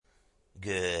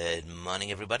Good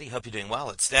morning, everybody. Hope you're doing well.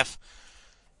 It's Steph.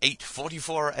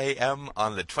 8:44 a.m.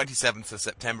 on the 27th of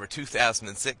September,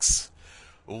 2006.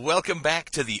 Welcome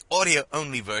back to the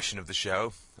audio-only version of the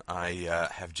show. I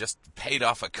have just paid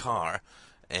off a car,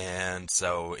 and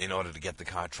so in order to get the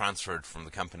car transferred from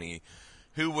the company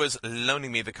who was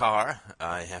loaning me the car,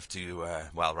 I have to,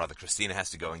 Christina has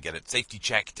to go and get it safety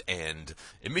checked and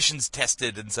emissions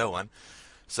tested and so on.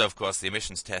 So, of course, the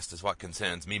emissions test is what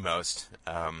concerns me most.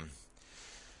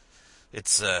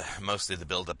 It's mostly the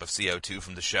buildup of CO2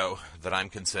 from the show that I'm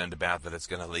concerned about, that it's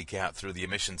going to leak out through the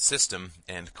emissions system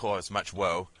and cause much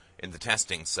woe in the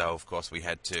testing. So, of course, we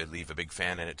had to leave a big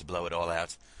fan in it to blow it all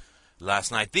out last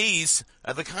night. These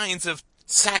are the kinds of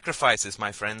sacrifices,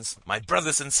 my friends, my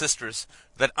brothers and sisters,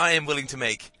 that I am willing to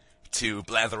make to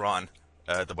blather on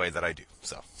the way that I do.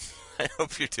 So, I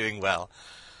hope you're doing well.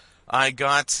 I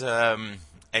got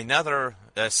another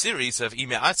series of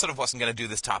email. I sort of wasn't going to do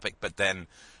this topic, but then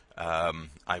I'm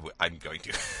going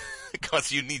to,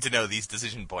 because you need to know these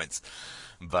decision points.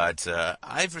 But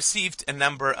I've received a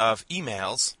number of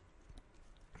emails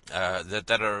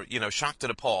that are, shocked and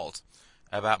appalled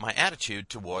about my attitude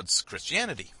towards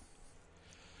Christianity.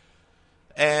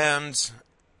 And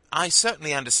I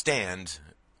certainly understand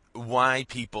why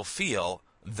people feel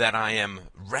that I am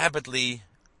rabidly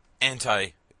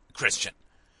anti-Christian.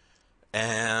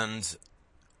 And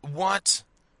what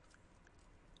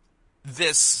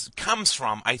this comes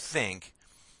from, I think,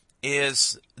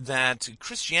 is that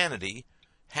Christianity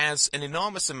has an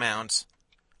enormous amount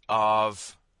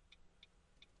of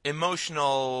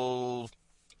emotional...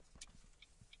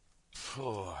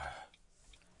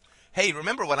 Hey,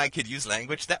 remember when I could use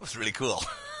language? That was really cool.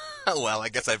 Oh well, I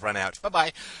guess I've run out.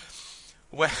 Bye-bye.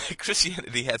 Well,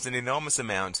 Christianity has an enormous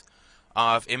amount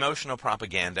of emotional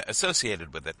propaganda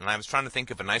associated with it. And I was trying to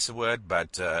think of a nicer word,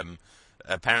 but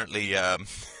apparently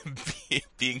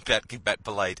being that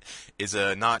polite is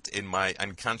not in my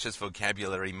unconscious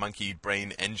vocabulary monkey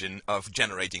brain engine of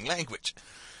generating language.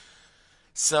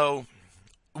 So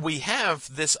we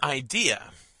have this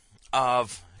idea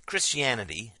of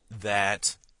Christianity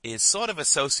that is sort of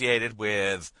associated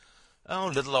with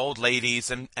little old ladies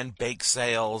and bake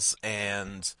sales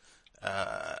and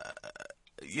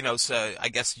so I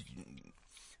guess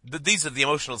these are the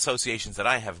emotional associations that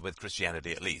I have with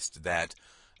Christianity, at least, that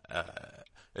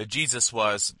Jesus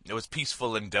was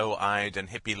peaceful and doe-eyed and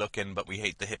hippie-looking, but we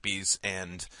hate the hippies,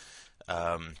 and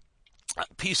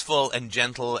peaceful and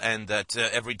gentle, and that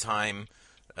every time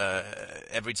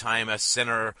a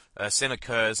sin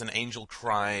occurs, an angel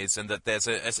cries, and that there's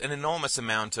an enormous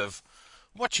amount of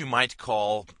what you might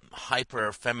call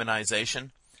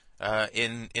hyper-feminization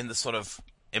in the sort of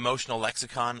emotional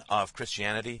lexicon of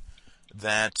Christianity,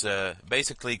 that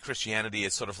basically Christianity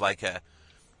is sort of like a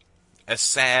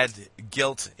sad,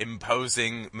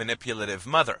 guilt-imposing, manipulative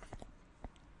mother.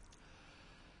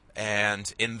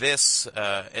 And in this,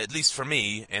 at least for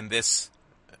me, in this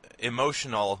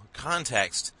emotional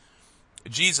context,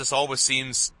 Jesus always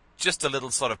seems just a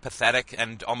little sort of pathetic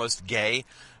and almost gay.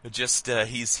 Just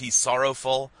he's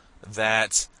sorrowful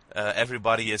that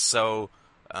everybody is so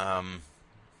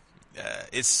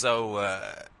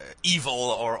evil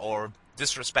or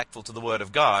disrespectful to the Word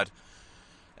of God,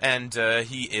 and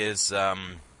he plays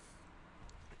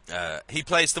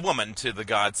the woman to the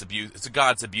God's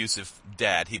abusive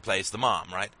dad. He plays the mom,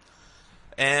 right?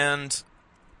 And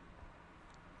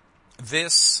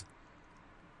this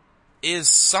is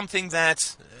something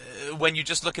that, when you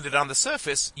just look at it on the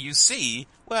surface, you see,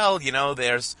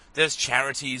 there's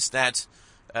charities that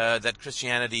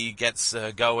Christianity gets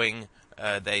going.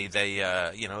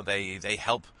 They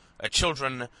help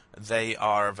children. They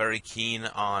are very keen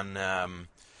on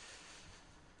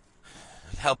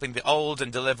helping the old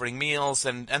and delivering meals,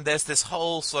 and there's this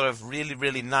whole sort of really,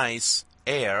 really nice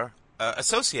air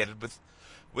associated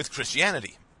with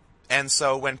Christianity. And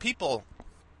so when people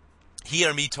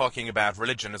hear me talking about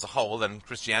religion as a whole, and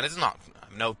Christianity is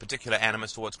no particular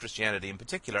animus towards Christianity in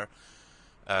particular,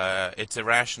 it's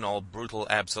irrational, brutal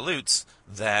absolutes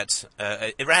that,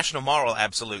 irrational moral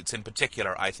absolutes in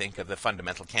particular, I think, are the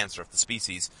fundamental cancer of the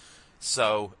species.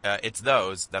 So it's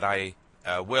those that I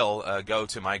will go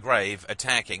to my grave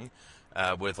attacking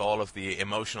with all of the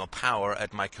emotional power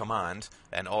at my command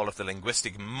and all of the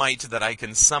linguistic might that I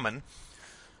can summon,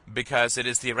 because it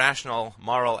is the irrational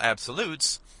moral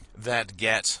absolutes that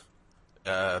get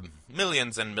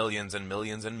millions and millions and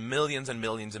millions and millions and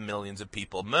millions and millions of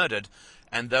people murdered,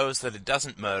 and those that it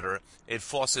doesn't murder, it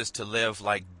forces to live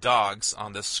like dogs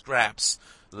on the scraps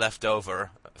left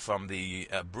over from the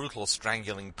brutal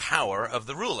strangling power of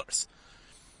the rulers.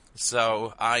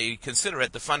 So I consider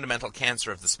it the fundamental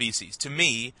cancer of the species. To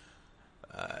me,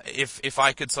 if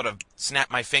I could sort of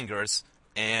snap my fingers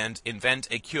and invent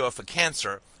a cure for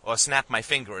cancer, or snap my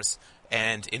fingers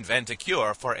and invent a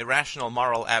cure for irrational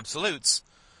moral absolutes,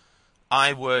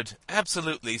 I would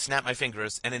absolutely snap my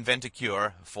fingers and invent a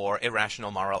cure for irrational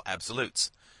moral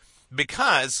absolutes.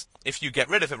 Because if you get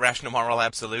rid of irrational moral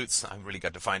absolutes, I've really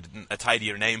got to find a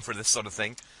tidier name for this sort of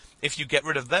thing. If you get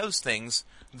rid of those things,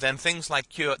 then things like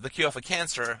the cure for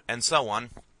cancer and so on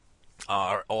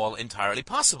are all entirely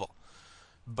possible.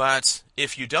 But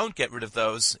if you don't get rid of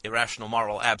those irrational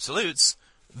moral absolutes,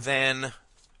 then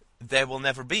there will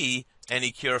never be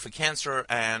any cure for cancer,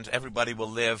 and everybody will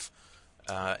live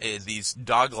these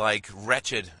dog-like,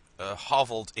 wretched,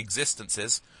 hovelled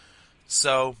existences.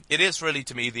 So it is really,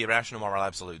 to me, the irrational moral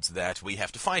absolutes that we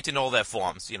have to fight in all their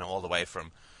forms, all the way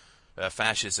from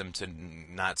fascism to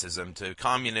Nazism to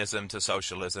communism to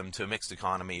socialism to mixed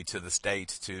economy to the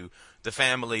state to the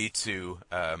family to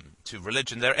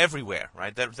religion. They're everywhere,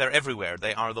 right? They're everywhere.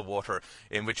 They are the water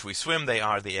in which we swim. They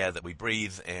are the air that we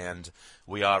breathe, and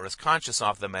we are as conscious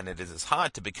of them, and it is as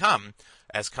hard to become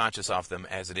as conscious of them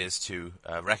as it is to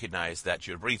recognize that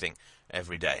you're breathing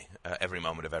every day, every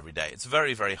moment of every day. It's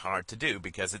very, very hard to do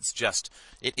because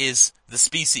it is the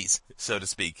species, so to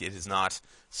speak. It is not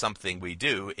something we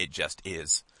do, it just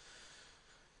is.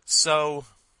 So,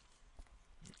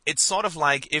 it's sort of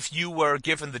like if you were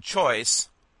given the choice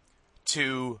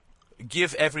to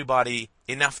give everybody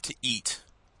enough to eat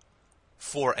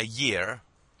for a year.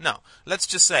 No, let's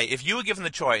just say, if you were given the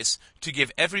choice to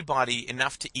give everybody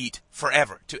enough to eat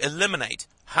forever, to eliminate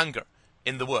hunger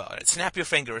in the world, snap your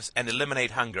fingers and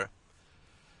eliminate hunger,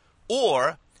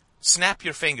 or snap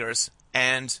your fingers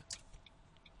and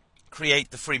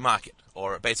create the free market,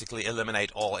 or basically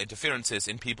eliminate all interferences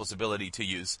in people's ability to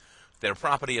use their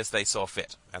property as they saw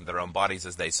fit, and their own bodies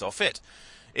as they saw fit.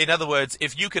 In other words,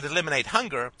 if you could eliminate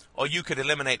hunger, or you could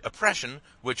eliminate oppression,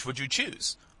 which would you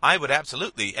choose? I would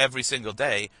absolutely, every single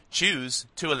day, choose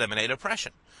to eliminate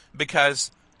oppression.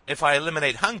 Because if I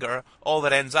eliminate hunger, all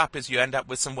that ends up is you end up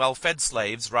with some well-fed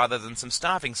slaves rather than some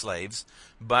starving slaves.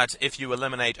 But if you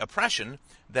eliminate oppression,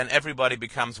 then everybody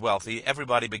becomes wealthy,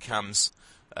 everybody becomes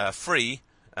free,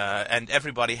 and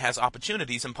everybody has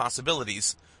opportunities and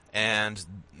possibilities. And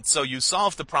so you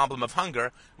solve the problem of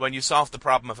hunger when you solve the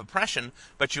problem of oppression,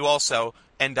 but you also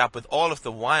end up with all of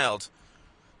the wild,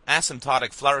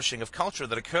 asymptotic flourishing of culture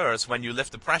that occurs when you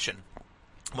lift oppression.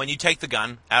 When you take the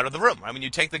gun out of the room, right? When you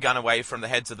take the gun away from the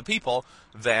heads of the people,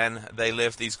 then they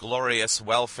live these glorious,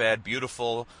 well-fed,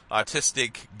 beautiful,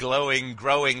 artistic, glowing,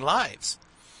 growing lives.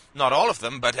 Not all of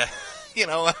them, but,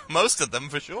 most of them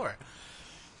for sure.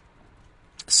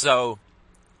 So,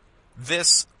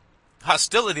 this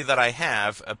hostility that I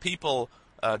have,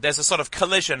 there's a sort of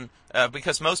collision,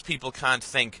 because most people can't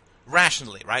think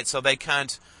rationally, right? So they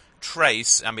can't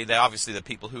trace, they're obviously the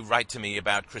people who write to me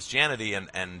about Christianity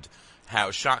and how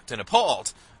shocked and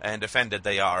appalled and offended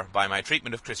they are by my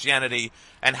treatment of Christianity,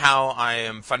 and how I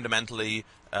am fundamentally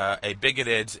a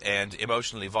bigoted and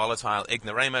emotionally volatile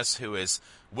ignoramus who is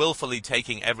willfully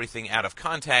taking everything out of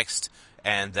context,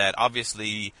 and that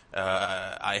obviously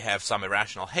I have some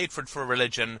irrational hatred for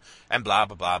religion, and blah,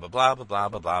 blah, blah, blah, blah, blah, blah,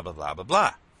 blah, blah, blah, blah, blah,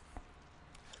 blah.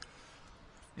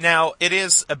 Now, it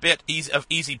is a bit of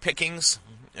easy pickings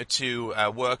to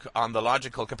work on the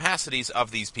logical capacities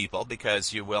of these people,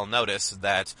 because you will notice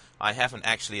that I haven't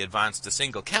actually advanced a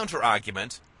single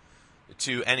counter-argument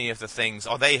to any of the things,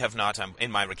 or they have not,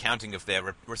 in my recounting of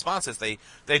their responses, they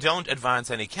don't advance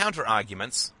any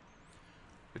counter-arguments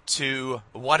to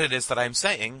what it is that I'm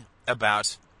saying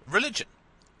about religion,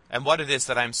 and what it is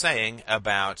that I'm saying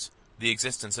about the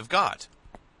existence of God.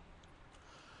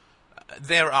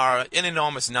 There are an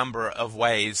enormous number of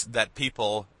ways that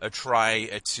people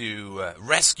try to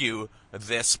rescue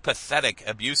this pathetic,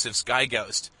 abusive sky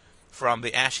ghost from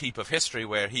the ash heap of history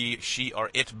where he, she, or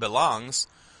it belongs,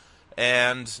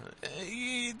 and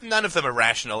none of them are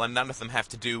rational, and none of them have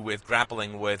to do with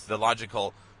grappling with the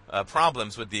logical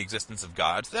problems with the existence of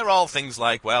God. They're all things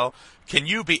like, well, can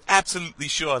you be absolutely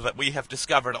sure that we have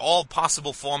discovered all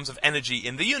possible forms of energy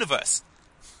in the universe?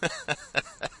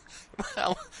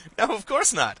 Well, no, of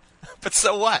course not. But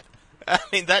so what?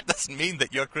 That doesn't mean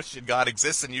that your Christian God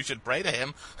exists and you should pray to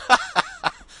him.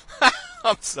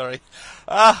 I'm sorry.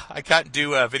 I can't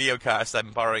do a video cast.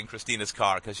 I'm borrowing Christina's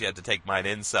car because she had to take mine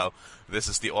in, so this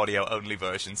is the audio-only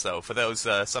version. So for those,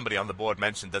 somebody on the board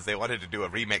mentioned that they wanted to do a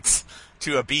remix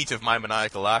to a beat of my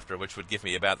maniacal laughter, which would give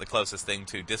me about the closest thing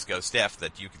to Disco Steph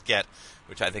that you could get,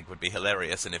 which I think would be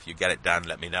hilarious, and if you get it done,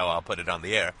 let me know. I'll put it on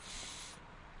the air.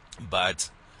 But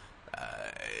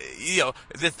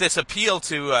this appeal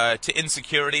to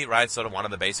insecurity, right? Sort of one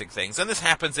of the basic things, and this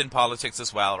happens in politics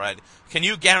as well, right? Can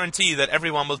you guarantee that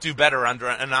everyone will do better under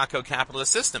an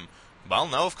anarcho-capitalist system? Well,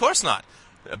 no, of course not.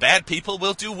 Bad people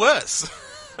will do worse,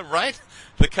 right?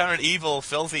 The current evil,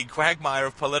 filthy quagmire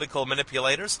of political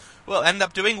manipulators will end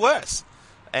up doing worse.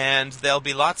 And there'll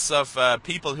be lots of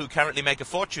people who currently make a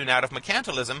fortune out of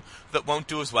mercantilism that won't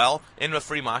do as well in a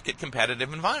free market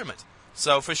competitive environment.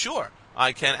 So for sure,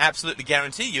 I can absolutely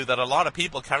guarantee you that a lot of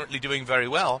people currently doing very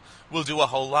well will do a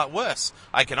whole lot worse.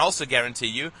 I can also guarantee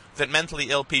you that mentally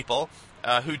ill people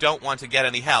who don't want to get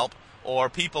any help, or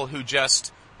people who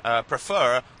just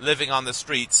prefer living on the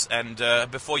streets, and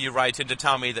before you write in to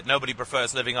tell me that nobody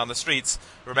prefers living on the streets,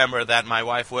 remember that my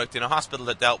wife worked in a hospital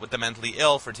that dealt with the mentally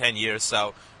ill for 10 years,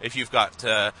 so if you've got,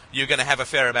 you're going to have a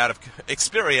fair amount of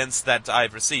experience that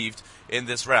I've received in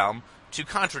this realm to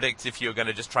contradict if you're going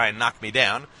to just try and knock me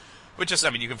down, which is,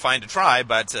 I mean, you can find a try,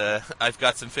 but I've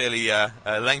got some fairly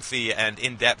lengthy and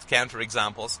in-depth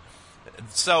counterexamples.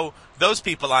 So those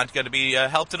people aren't going to be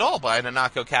helped at all by an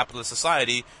anarcho-capitalist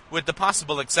society, with the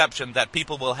possible exception that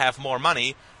people will have more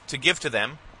money to give to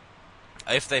them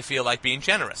if they feel like being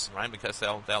generous, right? Because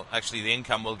they'll actually, the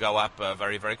income will go up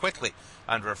very, very quickly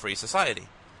under a free society.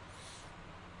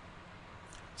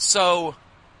 So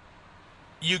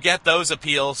you get those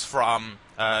appeals from,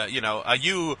 are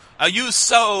you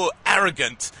so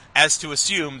arrogant as to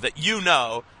assume that you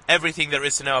know everything there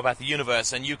is to know about the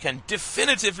universe, and you can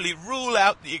definitively rule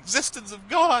out the existence of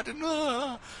God? And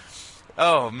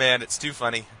oh man, it's too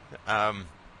funny.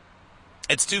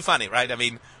 It's too funny, right? I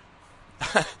mean,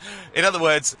 in other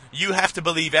words, you have to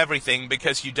believe everything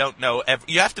because you don't know.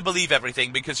 You have to believe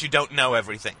everything because you don't know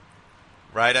everything,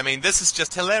 right? I mean, this is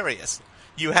just hilarious.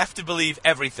 You have to believe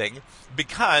everything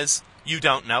because you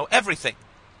don't know everything.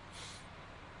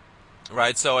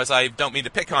 Right, so as I don't mean to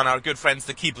pick on our good friends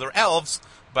the Keebler elves,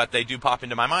 but they do pop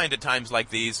into my mind at times like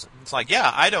these. It's like,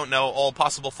 yeah, I don't know all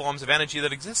possible forms of energy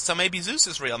that exist, so maybe Zeus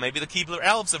is real, maybe the Keebler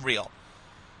elves are real.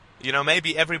 You know,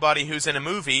 maybe everybody who's in a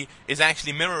movie is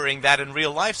actually mirroring that in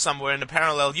real life somewhere in a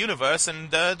parallel universe,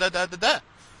 and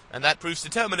And that proves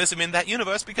determinism in that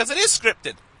universe because it is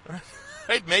scripted.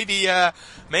 Right? Maybe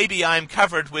I'm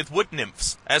covered with wood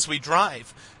nymphs as we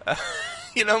drive.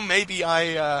 Maybe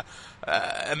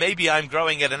I'm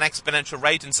growing at an exponential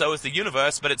rate, and so is the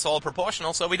universe, but it's all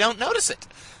proportional, so we don't notice it.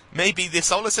 Maybe the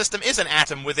solar system is an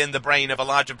atom within the brain of a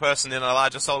larger person in a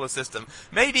larger solar system.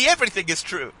 Maybe everything is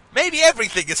true. Maybe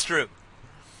everything is true.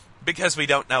 Because we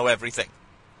don't know everything.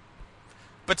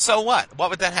 But so what? What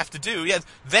would that have to do? Yeah,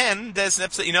 then there's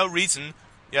absolutely no reason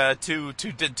to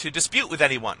dispute with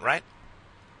anyone, right?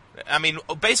 I mean,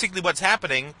 basically what's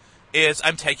happening is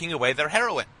I'm taking away their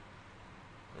heroin.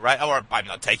 Right? Or I'm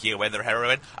not taking away their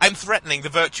heroin. I'm threatening the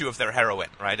virtue of their heroin,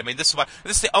 right? I mean, this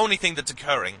is the only thing that's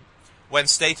occurring when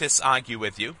statists argue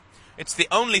with you. It's the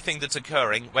only thing that's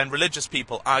occurring when religious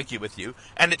people argue with you.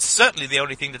 And it's certainly the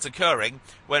only thing that's occurring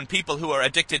when people who are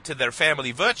addicted to their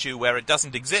family virtue where it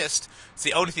doesn't exist. It's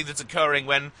the only thing that's occurring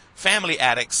when family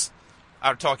addicts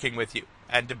are talking with you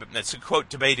and, to quote,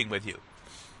 debating with you.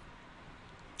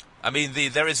 I mean,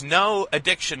 there is no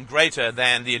addiction greater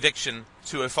than the addiction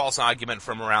to a false argument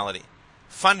for morality.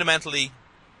 Fundamentally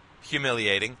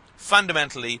humiliating,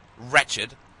 fundamentally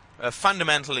wretched,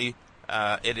 fundamentally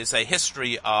it is a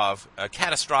history of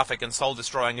catastrophic and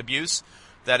soul-destroying abuse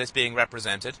that is being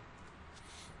represented.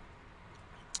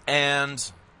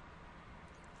 And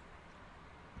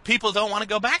people don't want to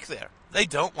go back there. They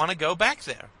don't want to go back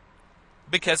there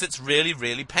because it's really,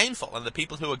 really painful. And the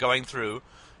people who are going through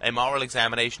a moral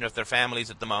examination of their families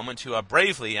at the moment, who are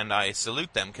bravely, and I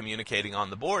salute them, communicating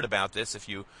on the board about this. If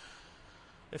you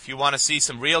want to see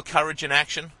some real courage in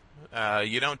action,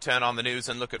 you don't turn on the news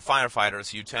and look at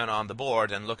firefighters. You turn on the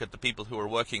board and look at the people who are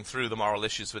working through the moral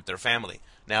issues with their family.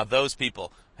 Now, those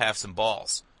people have some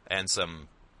balls and some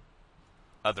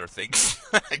other things.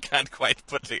 I can't quite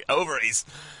put the ovaries.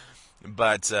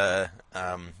 But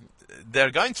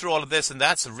they're going through all of this, and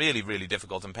that's a really, really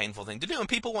difficult and painful thing to do. And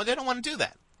people, they don't want to do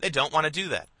that. They don't want to do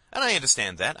that. And I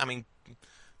understand that. I mean,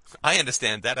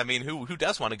 who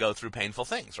does want to go through painful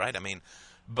things, right? I mean,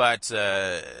 but,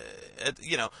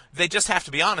 they just have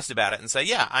to be honest about it and say,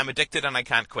 yeah, I'm addicted and I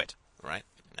can't quit, right?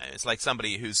 It's like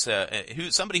somebody who's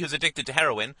addicted to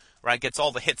heroin, right, gets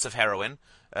all the hits of heroin,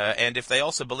 and if they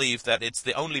also believe that it's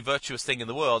the only virtuous thing in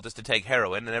the world is to take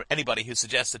heroin, and anybody who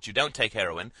suggests that you don't take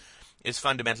heroin is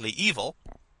fundamentally evil,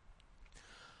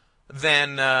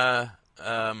 then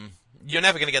you're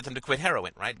never going to get them to quit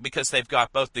heroin, right? Because they've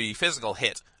got both the physical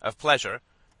hit of pleasure,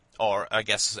 or I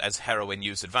guess as heroin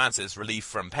use advances, relief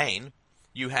from pain.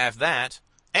 You have that,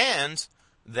 and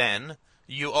then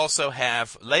you also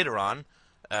have later on,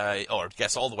 or I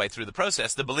guess all the way through the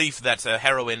process, the belief that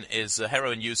heroin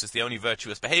use is the only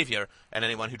virtuous behavior, and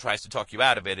anyone who tries to talk you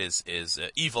out of it is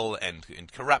evil and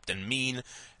corrupt and mean,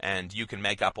 and you can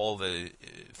make up all the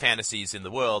fantasies in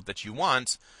the world that you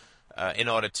want in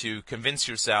order to convince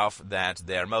yourself that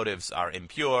their motives are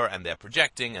impure and they're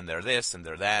projecting and they're this and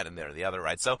they're that and they're the other,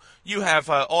 right? So you have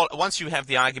once you have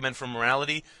the argument for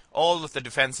morality, all of the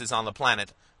defenses on the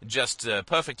planet just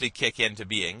perfectly kick into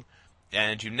being,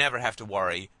 and you never have to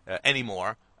worry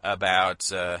anymore about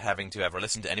having to ever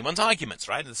listen to anyone's arguments,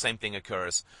 right? The same thing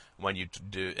occurs when you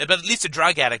do, but at least a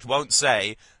drug addict won't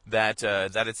say that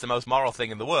that it's the most moral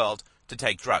thing in the world to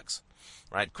take drugs,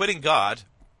 right? Quitting God,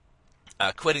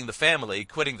 quitting the family,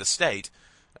 quitting the state,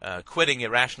 quitting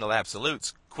irrational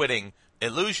absolutes, quitting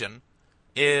illusion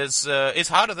is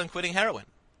harder than quitting heroin.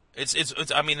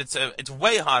 It's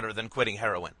way harder than quitting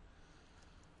heroin,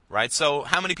 right? So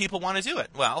how many people want to do it?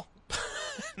 Well,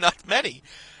 not many.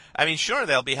 I mean, sure,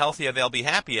 they'll be healthier, they'll be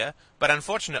happier, but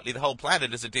unfortunately the whole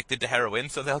planet is addicted to heroin,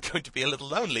 so they're going to be a little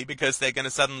lonely because they're going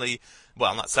to suddenly,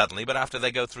 well, not suddenly, but after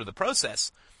they go through the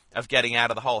process of getting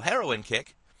out of the whole heroin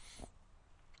kick,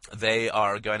 they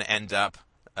are going to end up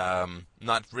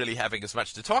not really having as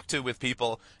much to talk to with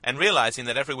people and realizing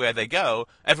that everywhere they go,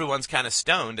 everyone's kind of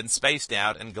stoned and spaced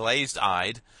out and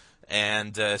glazed-eyed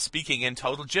and speaking in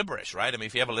total gibberish, right? I mean,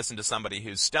 if you ever listen to somebody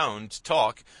who's stoned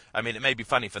talk, I mean, it may be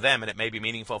funny for them and it may be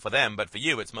meaningful for them, but for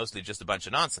you, it's mostly just a bunch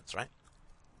of nonsense, right?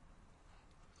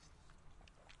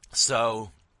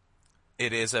 So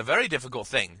it is a very difficult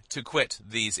thing to quit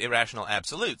these irrational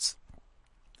absolutes.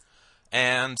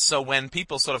 And so when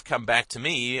people sort of come back to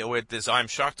me with this, I'm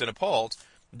shocked and appalled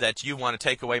that you want to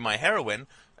take away my heroin,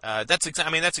 that's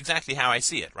exactly how I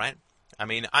see it, right? I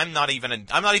mean, I'm not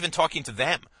even talking to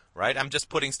them, right? I'm just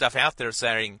putting stuff out there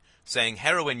saying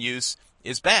heroin use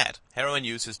is bad. Heroin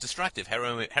use is destructive.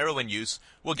 Heroin use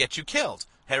will get you killed.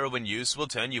 Heroin use will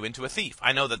turn you into a thief.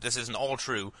 I know that this isn't all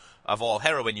true of all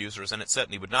heroin users, and it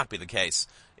certainly would not be the case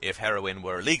if heroin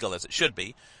were legal as it should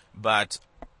be, but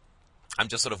I'm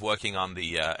just sort of working on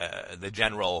the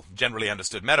generally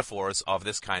understood metaphors of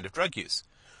this kind of drug use.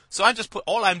 So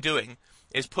all I'm doing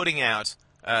is putting out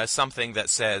something that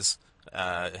says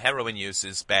heroin use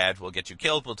is bad, will get you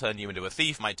killed, will turn you into a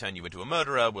thief, might turn you into a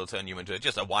murderer, will turn you into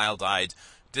just a wild-eyed,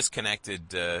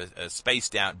 disconnected,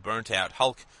 spaced-out, burnt-out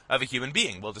hulk of a human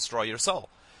being, will destroy your soul.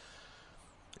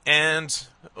 And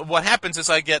what happens is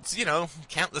I get,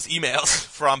 countless emails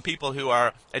from people who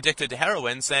are addicted to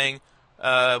heroin saying,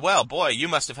 well, boy, you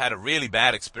must have had a really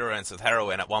bad experience with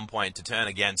heroin at one point to turn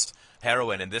against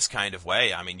heroin in this kind of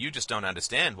way. I mean, you just don't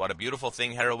understand what a beautiful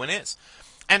thing heroin is.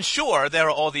 And sure, there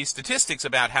are all these statistics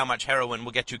about how much heroin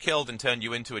will get you killed and turn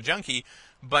you into a junkie,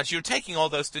 but you're taking all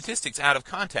those statistics out of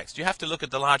context. You have to look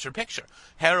at the larger picture.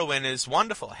 Heroin is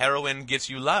wonderful. Heroin gives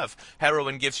you love.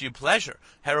 Heroin gives you pleasure.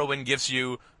 Heroin gives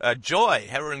you joy.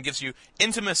 Heroin gives you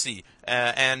intimacy.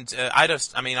 I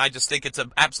just think it's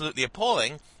absolutely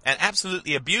appalling and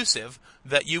absolutely abusive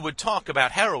that you would talk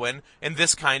about heroin in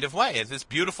this kind of way. It's this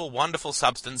beautiful, wonderful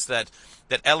substance that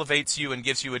elevates you and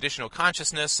gives you additional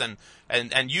consciousness,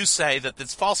 and you say that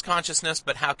it's false consciousness,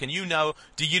 but how can you know?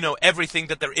 Do you know everything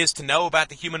that there is to know about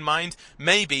the human mind?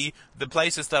 Maybe the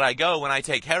places that I go when I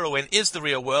take heroin is the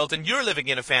real world, and you're living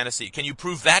in a fantasy. Can you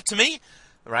prove that to me?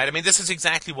 Right? I mean, this is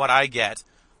exactly what I get,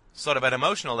 sort of at an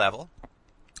emotional level,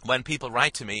 when people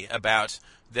write to me about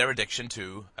their addiction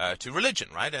to religion,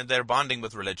 right? And they're bonding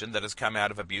with religion that has come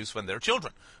out of abuse when they're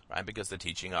children, right? Because the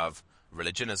teaching of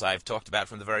religion, as I've talked about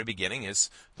from the very beginning, is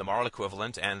the moral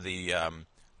equivalent and the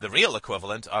real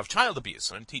equivalent of child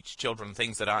abuse, and teach children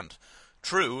things that aren't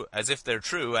true as if they're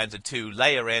true, and to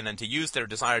layer in and to use their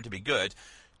desire to be good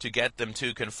to get them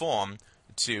to conform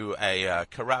to a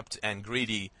corrupt and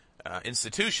greedy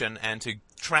institution, and to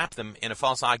trap them in a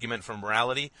false argument for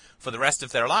morality for the rest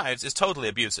of their lives is totally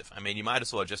abusive. I mean, you might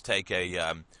as well just take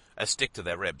a stick to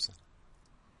their ribs.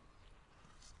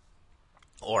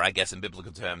 Or, I guess in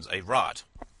biblical terms, a rod.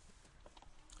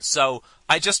 So,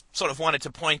 I just sort of wanted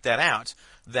to point that out,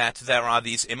 that there are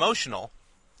these emotional,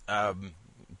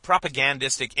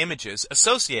 propagandistic images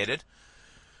associated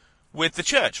with the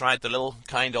church, right? The little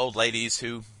kind old ladies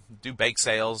who do bake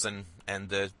sales, and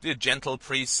the gentle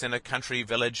priests in a country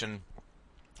village, and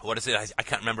what is it? I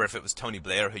can't remember if it was Tony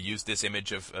Blair who used this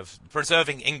image of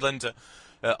preserving England,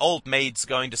 old maids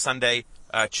going to Sunday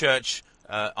church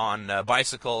on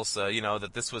bicycles,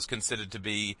 that this was considered to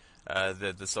be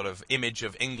the sort of image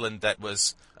of England that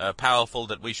was powerful,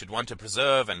 that we should want to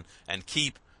preserve and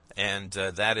keep, and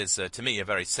that is, to me, a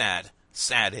very sad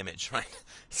sad image, right?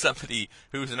 Somebody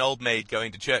who's an old maid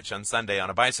going to church on Sunday on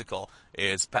a bicycle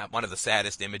is perhaps one of the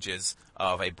saddest images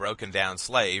of a broken down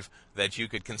slave that you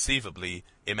could conceivably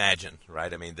imagine,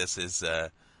 right? I mean, this is,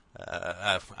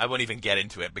 I won't even get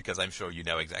into it because I'm sure you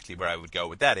know exactly where I would go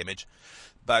with that image.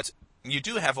 But you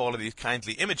do have all of these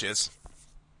kindly images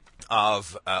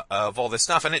of all this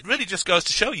stuff, and it really just goes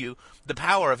to show you the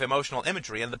power of emotional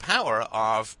imagery and the power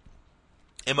of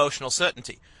emotional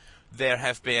certainty. There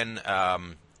have been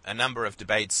a number of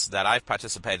debates that I've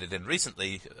participated in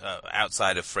recently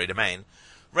outside of Free Domain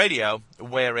Radio,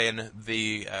 wherein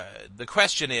the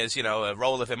question is, a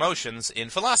role of emotions in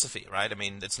philosophy, right? I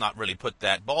mean, it's not really put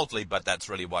that boldly, but that's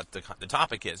really what the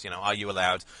topic is. Are you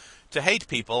allowed to hate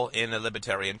people in a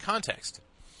libertarian context?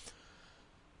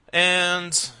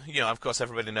 And, of course,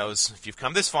 everybody knows, if you've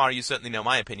come this far, you certainly know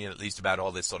my opinion, at least, about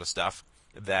all this sort of stuff,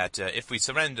 that if we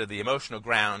surrender the emotional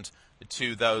ground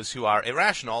to those who are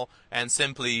irrational and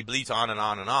simply bleat on and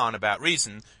on and on about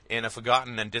reason in a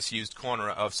forgotten and disused corner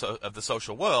of the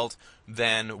social world,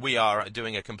 then we are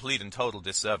doing a complete and total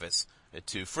disservice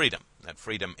to freedom. That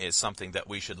freedom is something that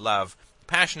we should love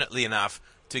passionately enough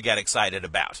to get excited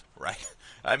about, right?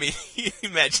 I mean, you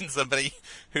imagine somebody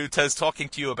who is talking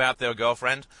to you about their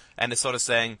girlfriend and is sort of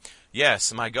saying,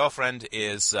 yes, my girlfriend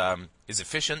is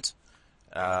efficient,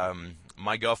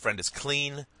 my girlfriend is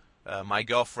clean, my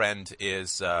girlfriend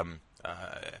is,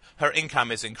 her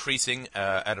income is increasing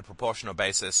at a proportional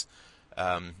basis.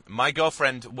 My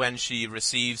girlfriend, when she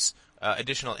receives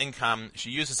additional income,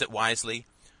 she uses it wisely.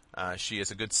 She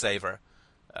is a good saver.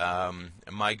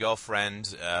 My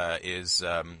girlfriend is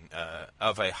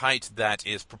of a height that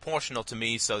is proportional to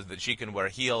me so that she can wear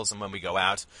heels, and when we go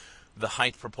out, the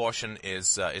height proportion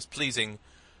is pleasing.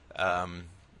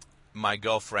 My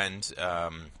girlfriend,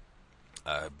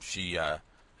 she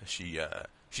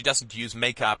doesn't use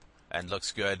makeup and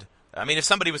looks good. I mean, if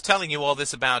somebody was telling you all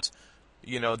this about,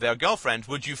 their girlfriend,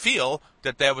 would you feel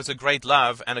that there was a great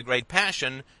love and a great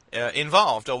passion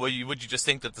involved, or would you just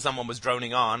think that someone was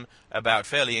droning on about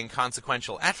fairly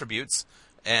inconsequential attributes,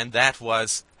 and that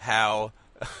was how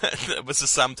that was the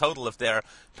sum total of their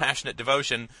passionate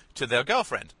devotion to their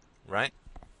girlfriend, right?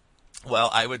 Well,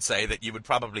 I would say that you would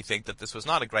probably think that this was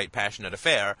not a great passionate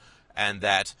affair, and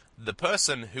that the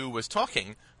person who was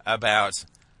talking about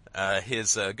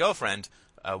his girlfriend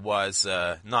was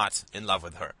not in love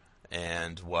with her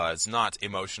and was not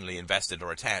emotionally invested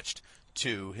or attached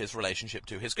to his relationship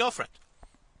to his girlfriend.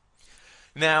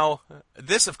 Now,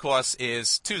 this, of course,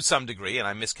 is to some degree, and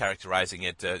I'm mischaracterizing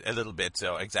it a little bit,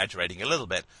 or exaggerating a little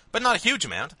bit, but not a huge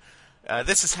amount.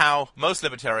 This is how most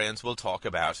libertarians will talk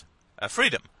about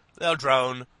freedom. They'll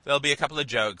drone, there'll be a couple of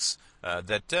jokes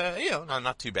that,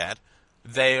 not too bad.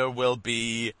 There will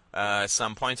be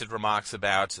some pointed remarks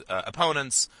about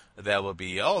opponents. There will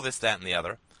be this, that, and the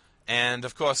other. And,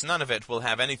 of course, none of it will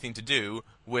have anything to do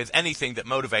with anything that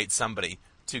motivates somebody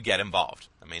to get involved.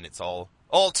 I mean, it's all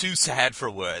too sad for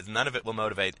words. None of it will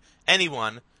motivate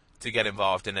anyone to get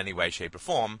involved in any way, shape, or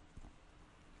form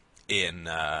in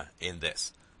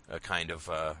this kind of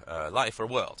life or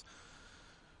world.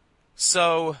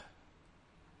 So,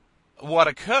 what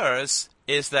occurs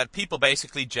is that people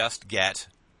basically just get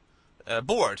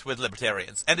bored with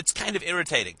libertarians. And it's kind of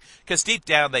irritating, because deep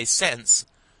down they sense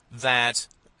that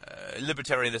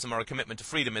libertarianism, or a commitment to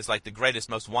freedom, is like the greatest,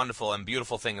 most wonderful and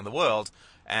beautiful thing in the world,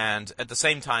 and at the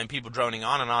same time people droning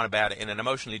on and on about it in an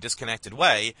emotionally disconnected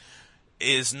way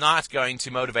is not going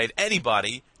to motivate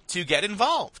anybody to get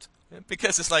involved.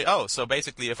 Because it's like, so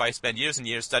basically if I spend years and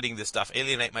years studying this stuff,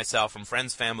 alienate myself from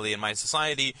friends, family, and my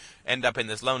society, end up in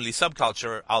this lonely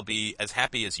subculture, I'll be as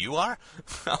happy as you are?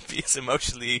 I'll be as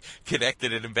emotionally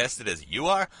connected and invested as you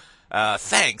are?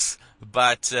 Thanks,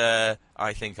 but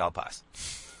I think I'll pass.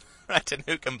 Right, and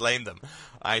who can blame them?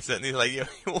 I certainly, you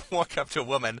walk up to a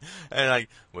woman and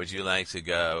would you like to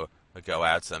go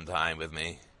out sometime with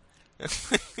me?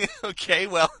 Okay,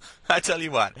 well, I tell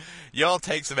you what, y'all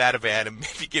take some Ativan and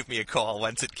maybe give me a call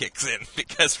once it kicks in,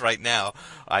 because right now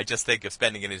I just think of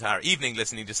spending an entire evening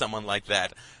listening to someone like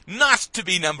that not to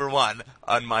be number one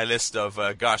on my list of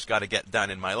gosh, gotta get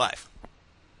done in my life.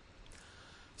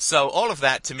 So all of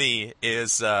that to me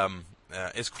is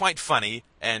quite funny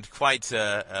and quite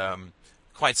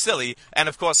silly, and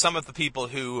of course some of the people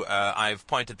who I've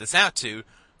pointed this out to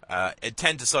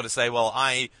tend to sort of say, well,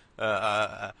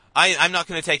 I'm not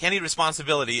going to take any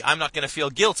responsibility. I'm not going to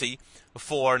feel guilty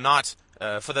for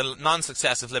the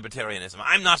non-success of libertarianism.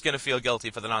 I'm not going to feel guilty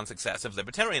for the non-success of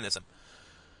libertarianism.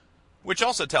 Which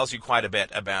also tells you quite a bit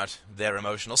about their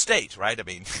emotional state, right? I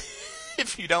mean,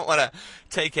 if you don't want to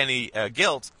take any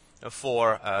guilt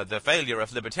for the failure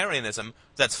of libertarianism,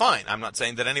 that's fine. I'm not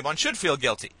saying that anyone should feel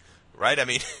guilty, right? I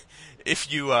mean,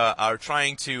 if you are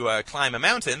trying to climb a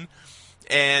mountain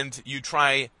and you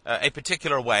try a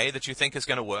particular way that you think is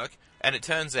going to work, and it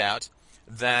turns out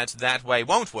that way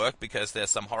won't work because there's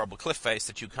some horrible cliff face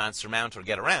that you can't surmount or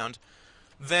get around,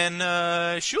 then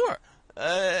sure.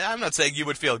 I'm not saying you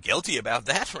would feel guilty about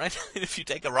that, right? If you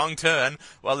take a wrong turn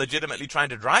while legitimately trying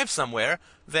to drive somewhere,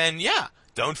 then yeah,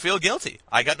 don't feel guilty.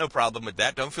 I got no problem with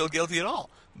that. Don't feel guilty at all.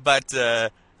 But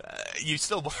you're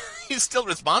still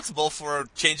responsible for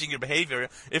changing your behavior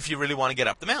if you really want to get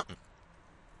up the mountain.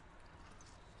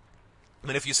 I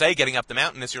mean, if you say getting up the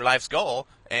mountain is your life's goal,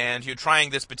 and you're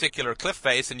trying this particular cliff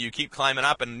face, and you keep climbing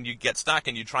up, and you get stuck,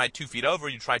 and you try 2 feet over,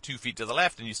 you try 2 feet to the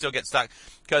left, and you still get stuck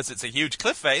because it's a huge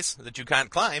cliff face that you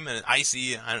can't climb, and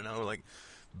icy, I don't know, like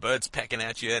birds pecking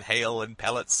at you, and hail, and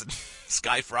pellets, and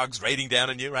sky frogs raining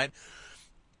down on you, right?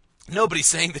 Nobody's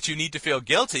saying that you need to feel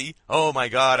guilty. Oh my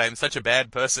God, I'm such a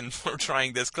bad person for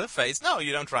trying this cliff face. No,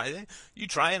 you don't try it. You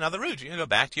try another route. You can go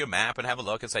back to your map and have a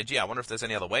look and say, gee, I wonder if there's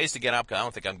any other ways to get up. I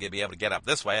don't think I'm going to be able to get up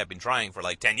this way. I've been trying for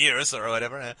like 10 years or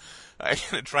whatever. I'm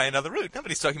going to try another route.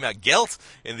 Nobody's talking about guilt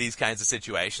in these kinds of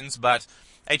situations, but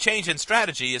a change in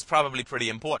strategy is probably pretty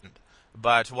important.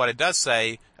 But what it does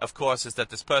say, of course, is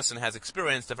that this person has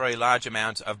experienced a very large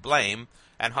amount of blame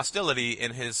and hostility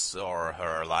in his or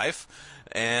her life.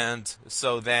 And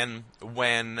so then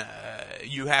when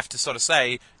you have to sort of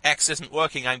say, X isn't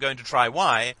working, I'm going to try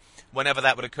Y, whenever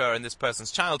that would occur in this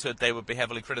person's childhood, they would be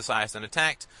heavily criticized and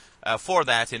attacked for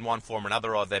that in one form or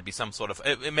another, or there'd be some sort of,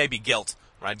 it may be guilt,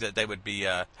 right? They would be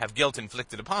have guilt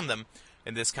inflicted upon them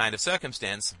in this kind of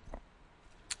circumstance.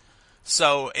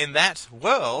 So in that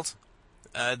world,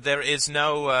 there is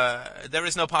no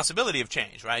possibility of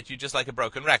change, right? You're just like a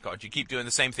broken record. You keep doing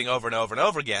the same thing over and over and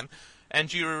over again,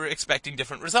 and you're expecting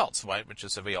different results, right? Which,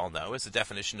 as we all know, is the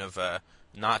definition of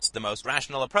not the most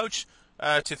rational approach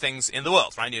to things in the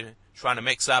world, right? You're trying to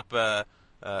mix up a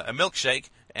milkshake,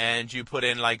 and you put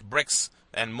in like bricks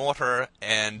and mortar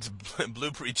and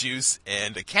blueberry juice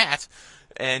and a cat,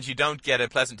 and you don't get a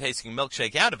pleasant-tasting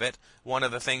milkshake out of it. One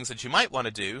of the things that you might want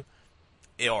to do,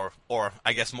 or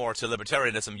I guess more to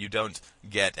libertarianism, you don't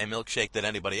get a milkshake that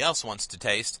anybody else wants to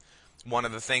taste. One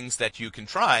of the things that you can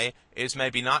try is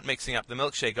maybe not mixing up the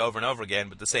milkshake over and over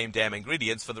again with the same damn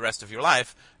ingredients for the rest of your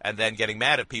life, and then getting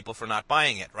mad at people for not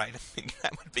buying it, right? I mean,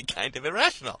 that would be kind of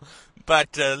irrational.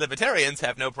 But libertarians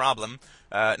have no problem,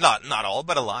 not all,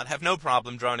 but a lot, have no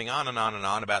problem droning on and on and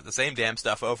on about the same damn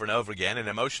stuff over and over again in an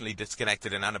emotionally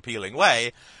disconnected and unappealing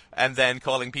way, and then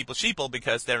calling people sheeple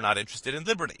because they're not interested in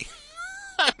liberty.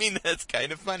 I mean, that's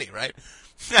kind of funny, right?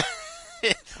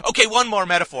 Okay, one more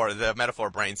metaphor. The metaphor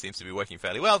brain seems to be working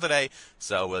fairly well today,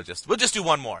 so we'll just do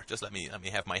one more. Just let me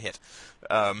have my hit.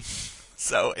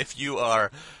 So if you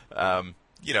are,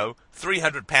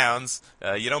 300 pounds,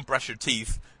 you don't brush your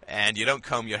teeth, and you don't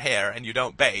comb your hair, and you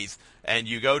don't bathe, and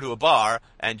you go to a bar,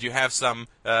 and you have some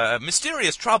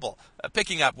mysterious trouble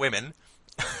picking up women,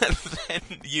 then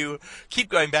you keep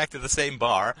going back to the same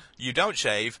bar, you don't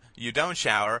shave, you don't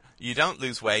shower, you don't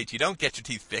lose weight, you don't get your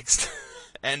teeth fixed,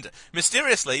 and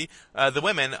mysteriously, the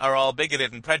women are all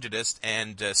bigoted and prejudiced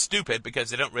and stupid because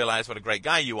they don't realize what a great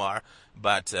guy you are,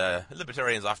 but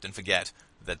libertarians often forget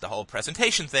that the whole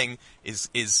presentation thing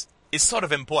is sort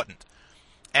of important.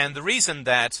 And the reason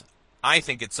that I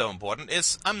think it's so important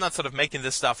is I'm not sort of making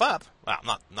this stuff up.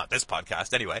 Well, not this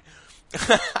podcast anyway.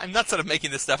 I'm not sort of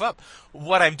making this stuff up.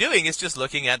 What I'm doing is just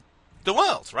looking at the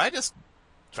world, right? Just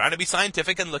trying to be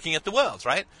scientific and looking at the world,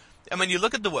 right? And when you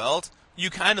look at the world, you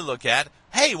kind of look at,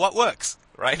 hey, what works,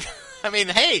 right? I mean,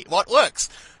 hey, what works?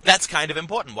 That's kind of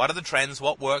important. What are the trends?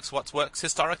 What works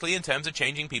historically in terms of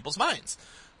changing people's minds,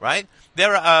 right?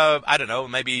 There are, I don't know,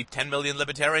 maybe 10 million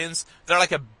libertarians. There are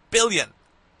like 1 billion.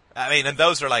 I mean, and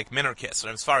those are like minarchists.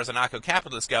 And as far as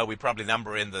anarcho-capitalists go, we probably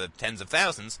number in the tens of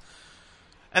thousands.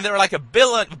 And there are like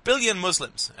 1 billion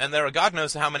Muslims. And there are God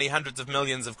knows how many hundreds of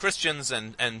millions of Christians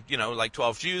and like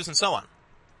 12 Jews and so on.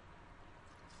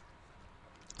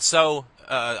 So,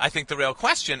 I think the real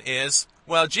question is,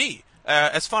 well, gee,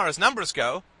 as far as numbers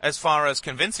go, as far as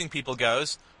convincing people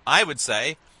goes, I would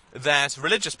say that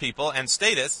religious people and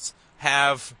statists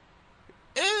have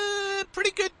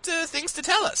pretty good things to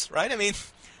tell us, right? I mean,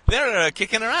 they're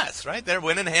kicking our ass, right? They're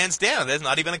winning hands down. There's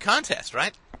not even a contest,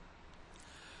 right?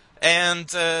 And,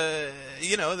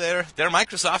 they're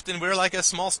Microsoft and we're like a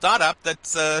small startup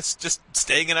that's just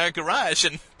staying in our garage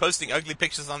and posting ugly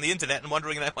pictures on the internet and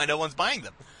wondering why no one's buying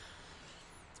them.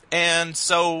 And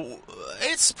so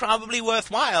it's probably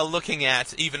worthwhile looking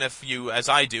at, even if you, as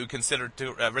I do, consider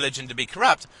religion to be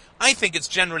corrupt, I think it's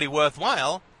generally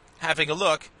worthwhile having a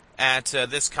look at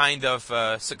this kind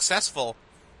of successful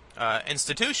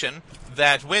institution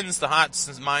that wins the hearts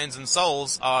and minds and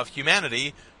souls of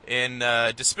humanity in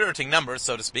dispiriting numbers,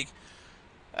 so to speak,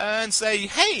 and say,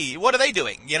 hey, what are they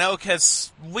doing?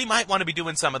 Because we might want to be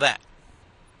doing some of that.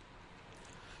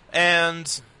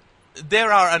 And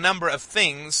there are a number of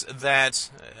things that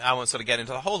I won't sort of get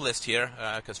into the whole list here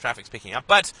because traffic's picking up,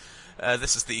 but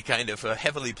this is the kind of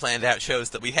heavily planned out shows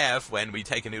that we have when we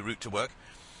take a new route to work.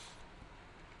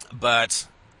 But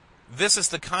this is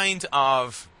the kind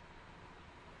of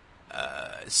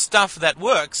stuff that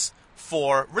works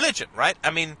for religion, right?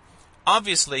 I mean,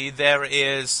 obviously there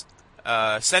is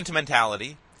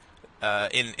sentimentality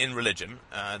in religion.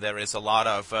 There is a lot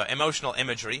of emotional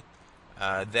imagery.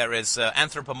 There is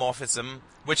anthropomorphism,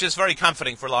 which is very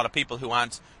comforting for a lot of people who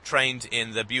aren't trained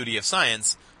in the beauty of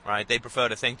science, right? They prefer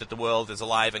to think that the world is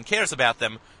alive and cares about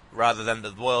them, rather than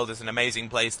that the world is an amazing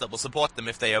place that will support them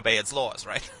if they obey its laws,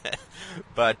 right?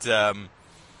 But and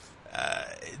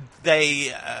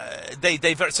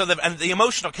the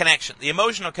emotional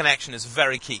connection is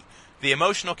very key. The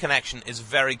emotional connection is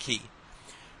very key.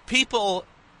 People,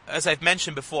 as I've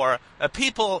mentioned before,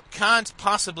 people can't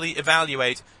possibly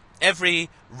evaluate every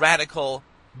radical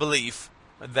belief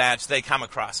that they come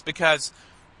across, because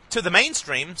to the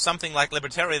mainstream, something like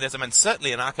libertarianism and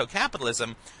certainly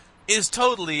anarcho-capitalism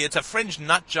it's a fringe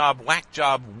nut job, whack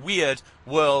job, weird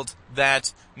world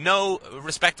that no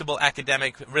respectable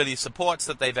academic really supports,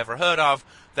 that they've ever heard of,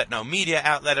 that no media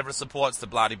outlet ever supports, the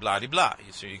blah-de-blah-de-blah.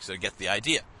 You sort of get the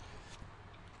idea.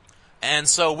 And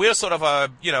so we're sort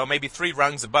of maybe 3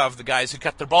 rungs above the guys who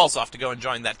cut their balls off to go and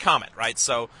join that comet, right?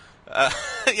 So,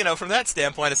 from that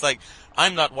standpoint, it's like,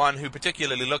 I'm not one who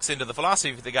particularly looks into the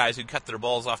philosophy of the guys who cut their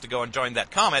balls off to go and join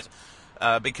that comet,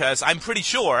 because I'm pretty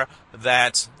sure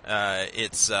that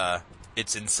it's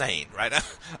insane, right?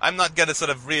 I'm not going to sort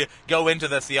of go into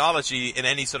the theology in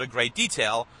any sort of great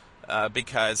detail,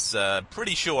 because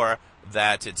pretty sure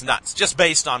that it's nuts, just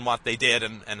based on what they did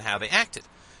and how they acted.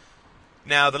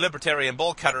 Now, the libertarian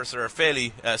ball cutters are a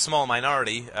fairly small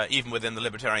minority, even within the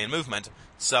libertarian movement,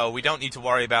 so we don't need to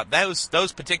worry about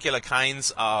those particular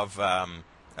kinds of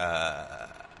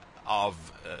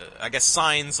I guess,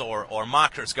 signs or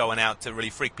markers going out to really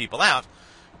freak people out.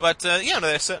 But,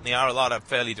 there certainly are a lot of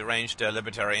fairly deranged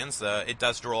libertarians. It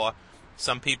does draw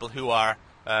some people who are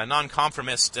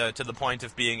nonconformist to the point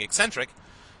of being eccentric.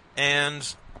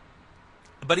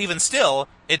 But even still,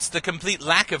 it's the complete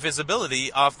lack of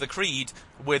visibility of the creed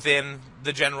within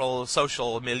the general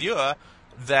social milieu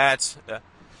that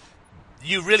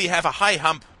you really have a high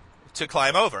hump to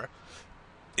climb over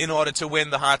in order to win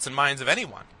the hearts and minds of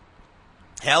anyone.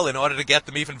 Hell, in order to get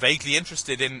them even vaguely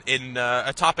interested in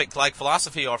a topic like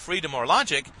philosophy or freedom or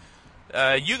logic,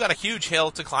 you got a huge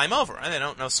hill to climb over, and they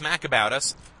don't know smack about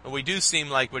us. We do seem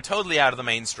like we're totally out of the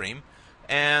mainstream,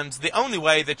 and the only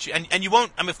way that you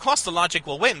won't, of course the logic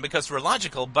will win because we're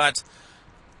logical, but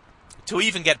to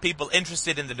even get people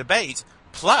interested in the debate,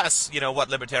 plus, what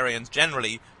libertarians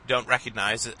generally don't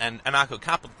recognize, and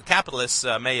anarcho-capitalists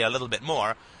may a little bit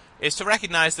more, is to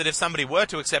recognize that if somebody were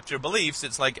to accept your beliefs,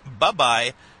 it's like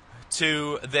bye-bye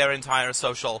to their entire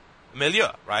social milieu,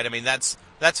 right? I mean, that's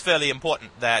fairly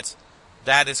important that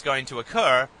is going to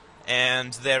occur,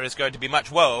 and there is going to be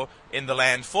much woe in the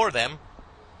land for them,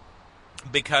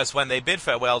 because when they bid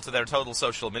farewell to their total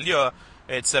social milieu,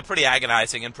 it's pretty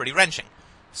agonizing and pretty wrenching.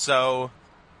 So,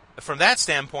 from that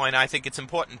standpoint, I think it's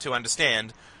important to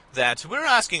understand that we're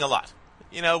asking a lot.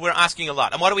 We're asking a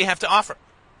lot. And what do we have to offer?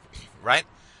 Right?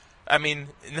 I mean,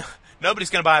 nobody's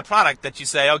going to buy a product that you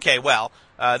say, okay, well,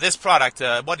 this product,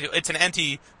 it's an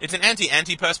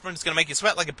antiperspirant. It's going to make you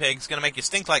sweat like a pig. It's going to make you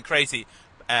stink like crazy.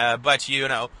 But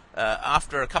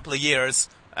after a couple of years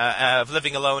of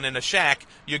living alone in a shack,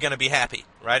 you're going to be happy,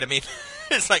 right? I mean,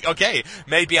 it's like, okay,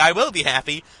 maybe I will be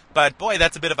happy, but boy,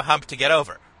 that's a bit of a hump to get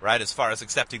over, right, as far as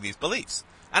accepting these beliefs.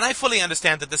 And I fully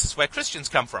understand that this is where Christians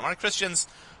come from. Our Christians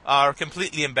are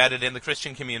completely embedded in the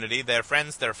Christian community. Their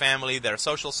friends, their family, their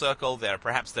social circle,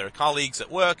 perhaps their colleagues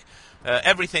at work,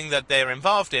 everything that they're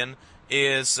involved in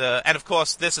is, and of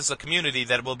course this is a community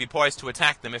that will be poised to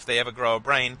attack them if they ever grow a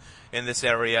brain in this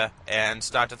area and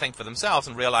start to think for themselves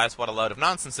and realize what a load of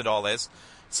nonsense it all is.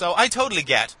 So I totally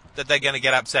get that they're going to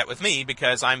get upset with me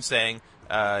because I'm saying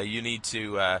you need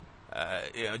to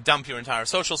dump your entire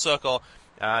social circle.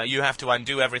 You have to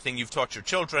undo everything you've taught your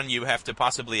children. You have to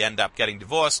possibly end up getting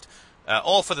divorced,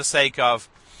 all for the sake of,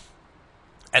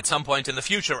 at some point in the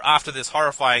future, after this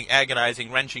horrifying,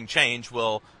 agonizing, wrenching change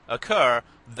will occur,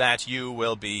 that you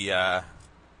will be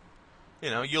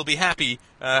you'll be happy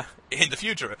in the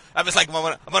future. I was like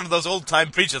one of those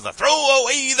old-time preachers, throw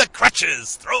away the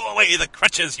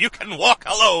crutches, you can walk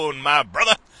alone, my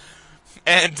brother.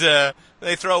 And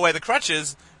they throw away the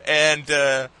crutches, and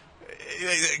they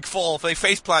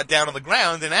faceplant down on the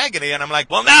ground in agony, and I'm like,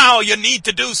 well, now you need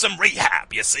to do some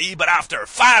rehab, you see, but after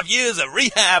 5 years of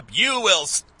rehab, you will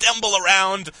stumble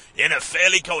around in a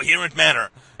fairly coherent manner,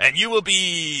 and you will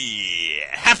be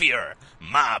happier,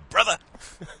 my brother.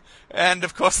 And,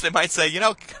 of course, they might say, can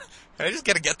I just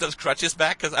get those crutches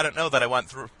back? Because I don't know that I want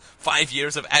through 5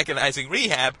 years of agonizing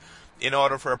rehab in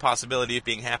order for a possibility of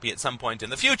being happy at some point in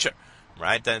the future,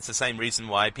 right? Then it's the same reason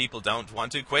why people don't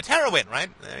want to quit heroin, right?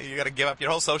 You got to give up your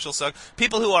whole social circle.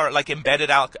 People who are like embedded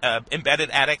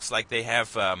addicts, like they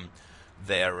have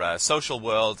their social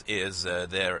world is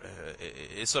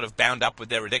sort of bound up with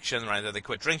their addiction, right? They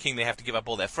quit drinking, they have to give up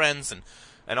all their friends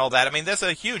and all that. I mean, there's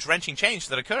a huge wrenching change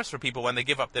that occurs for people when they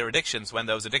give up their addictions, when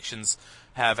those addictions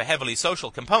have a heavily social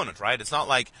component, right? It's not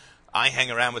like I hang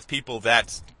around with people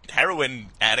that heroin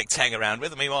addicts hang around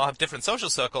with. I mean, we all have different social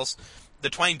circles. The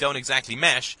twain don't exactly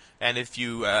mesh, and if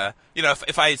you,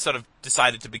 if I sort of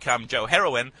decided to become Joe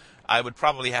Heroin, I would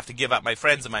probably have to give up my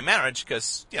friends and my marriage,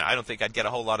 because, I don't think I'd get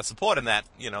a whole lot of support in that,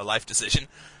 life decision.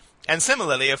 And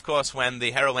similarly, of course, when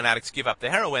the heroin addicts give up the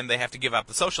heroin, they have to give up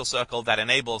the social circle that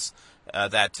enables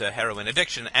that heroin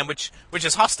addiction, and which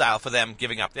is hostile for them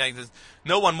giving up. There's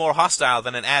no one more hostile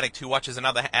than an addict who watches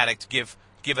another addict give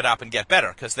it up and get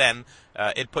better, because then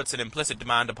it puts an implicit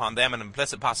demand upon them, an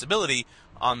implicit possibility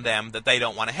on them that they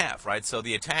don't want to have, right? So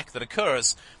the attack that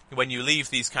occurs when you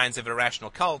leave these kinds of irrational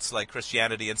cults like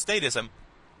Christianity and statism,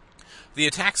 the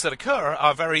attacks that occur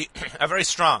are very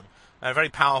strong, very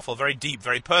powerful, very deep,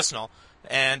 very personal,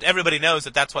 and everybody knows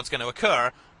that that's what's going to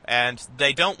occur, and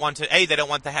they don't want to, A, they don't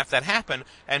want to have that happen,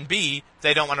 and B,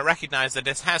 they don't want to recognize that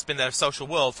this has been their social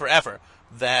world forever,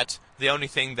 that the only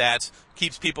thing that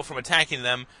keeps people from attacking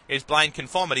them is blind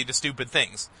conformity to stupid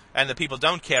things, and the people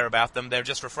don't care about them, they're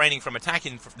just refraining from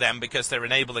attacking them because they're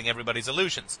enabling everybody's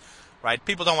illusions, right?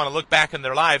 People don't want to look back in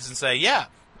their lives and say, yeah,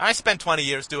 I spent 20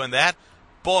 years doing that,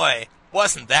 boy,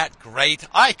 wasn't that great?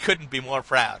 I couldn't be more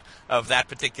proud of that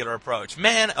particular approach.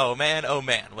 Man, oh man, oh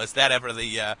man, was that ever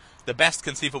the best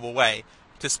conceivable way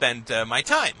to spend my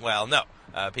time? Well, no,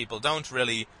 people don't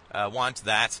really want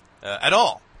that at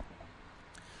all.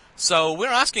 So we're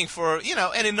asking for,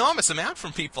 an enormous amount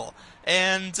from people.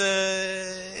 And,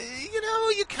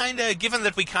 you kind of, given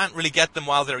that we can't really get them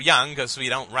while they're young, because we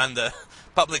don't run the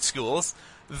public schools,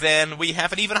 then we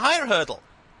have an even higher hurdle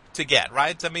to get,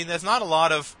 right? I mean, there's not a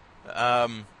lot of,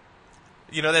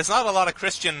 there's not a lot of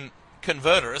Christian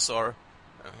converters or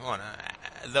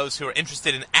those who are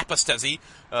interested in apostasy,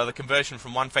 the conversion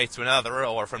from one faith to another,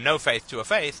 or from no faith to a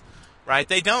faith, right?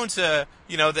 They don't, they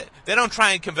don't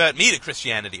try and convert me to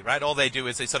Christianity, right? All they do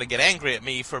is they sort of get angry at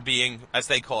me for being, as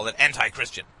they call it,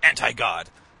 anti-Christian, anti-God,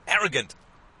 arrogant.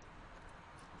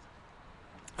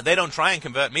 They don't try and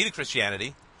convert me to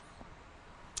Christianity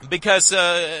because,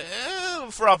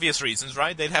 for obvious reasons,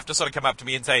 right? They'd have to sort of come up to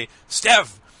me and say,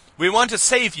 Stev, we want to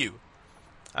save you.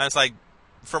 And it's like,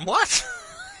 from what?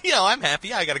 I'm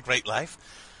happy. I got a great life.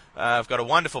 I've got a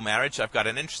wonderful marriage. I've got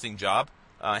an interesting job.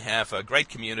 I have a great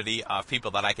community of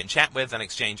people that I can chat with and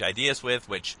exchange ideas with,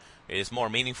 which is more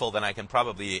meaningful than I can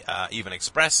probably even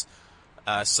express.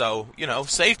 So,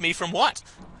 save me from what?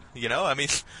 I mean,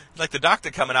 like the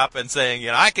doctor coming up and saying,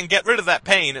 I can get rid of that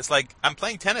pain. It's like, I'm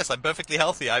playing tennis. I'm perfectly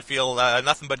healthy. I feel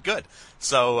nothing but good.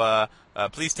 So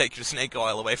please take your snake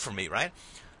oil away from me, right?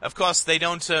 Of course, they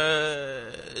don't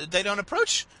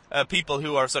approach people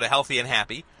who are sort of healthy and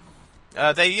happy.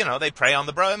 They prey on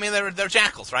the I mean, they're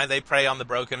jackals, right? They prey on the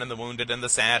broken and the wounded and the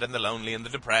sad and the lonely and the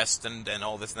depressed and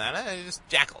all this and that. They're just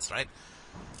jackals, right?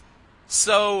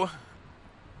 So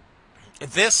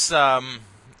this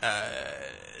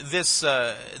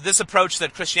approach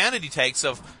that Christianity takes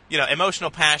of,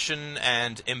 emotional passion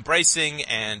and embracing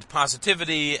and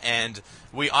positivity and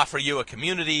we offer you a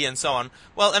community and so on.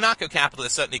 Well,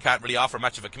 anarcho-capitalists certainly can't really offer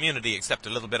much of a community except a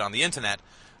little bit on the internet,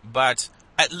 but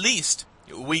at least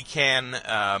we can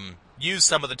use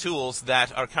some of the tools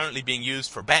that are currently being used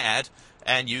for bad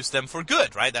and use them for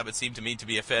good, right? That would seem to me to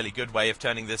be a fairly good way of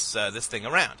turning this thing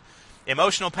around.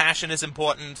 Emotional passion is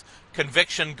important,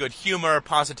 conviction, good humor,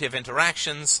 positive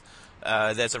interactions.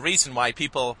 There's a reason why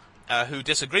people who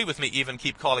disagree with me even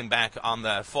keep calling back on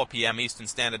the 4 p.m. Eastern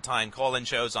Standard Time call-in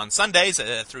shows on Sundays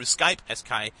through Skype,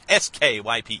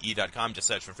 skype.com. Just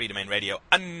search for Free Domain Radio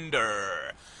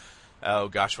under,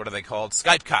 what are they called?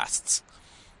 Skypecasts.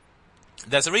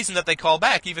 There's a reason that they call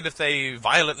back, even if they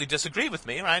violently disagree with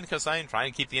me, right? Because I'm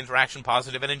trying to keep the interaction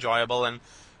positive and enjoyable, and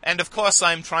And of course,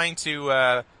 I'm trying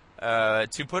to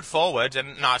put forward,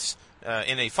 and not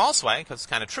in a false way, because it's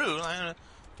kind of true,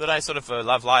 that I sort of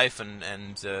love life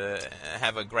and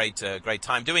have a great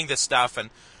time doing this stuff. And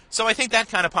so I think that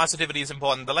kind of positivity is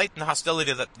important. The latent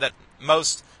hostility that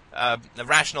most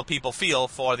rational people feel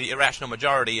for the irrational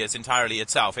majority is entirely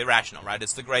itself irrational, right?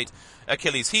 It's the great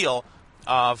Achilles heel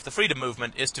of the freedom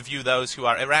movement, is to view those who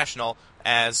are irrational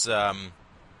as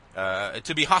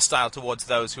to be hostile towards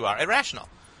those who are irrational.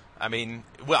 I mean,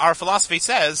 our philosophy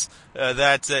says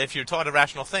that if you're taught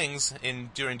irrational things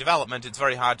during development, it's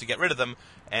very hard to get rid of them.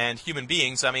 And human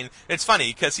beings, I mean, it's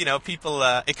funny because, people,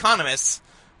 economists,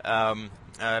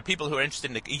 people who are interested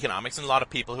in economics, and a lot of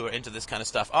people who are into this kind of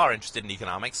stuff are interested in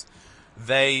economics,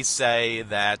 they say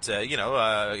that,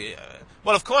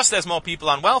 well, of course there's more people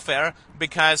on welfare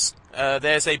because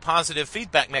there's a positive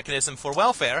feedback mechanism for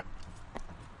welfare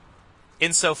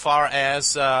insofar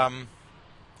as,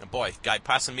 boy, guy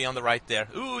passing me on the right there.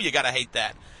 Ooh, you gotta hate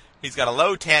that. He's got a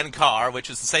low tan car,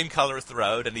 which is the same color as the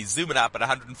road, and he's zooming up at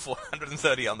 104,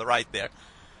 130 on the right there.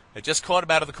 It just caught him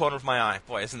out of the corner of my eye.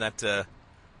 Boy, isn't that,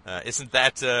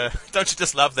 don't you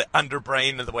just love the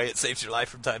underbrain and the way it saves your life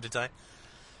from time to time?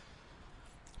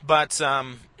 But,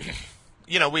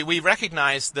 we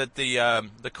recognize that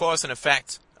the cause and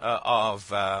effect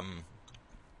of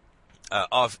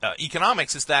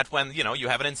economics is that when, you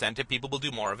have an incentive, people will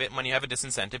do more of it, and when you have a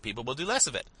disincentive, people will do less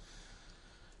of it.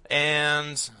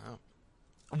 And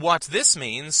what this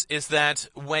means is that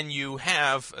when you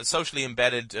have a socially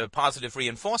embedded positive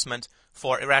reinforcement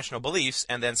for irrational beliefs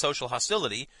and then social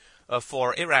hostility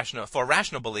for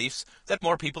rational beliefs, that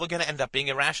more people are going to end up being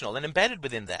irrational. And embedded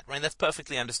within that, right? That's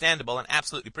perfectly understandable and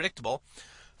absolutely predictable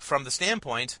from the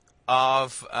standpoint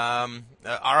of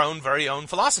our own very own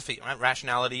philosophy, right?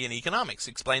 Rationality in economics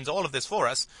explains all of this for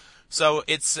us. So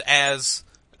it's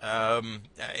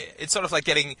it's sort of like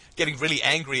getting really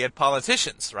angry at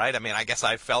politicians, right? I mean, I guess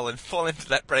I've fallen into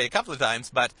that prey a couple of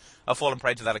times, but I've fallen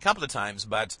prey to that a couple of times.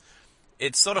 But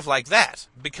it's sort of like that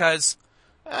because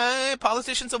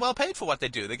politicians are well paid for what they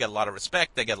do. They get a lot of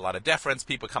respect. They get a lot of deference.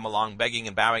 People come along begging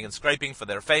and bowing and scraping for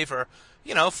their favor.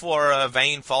 For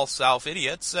vain, false self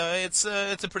idiots, it's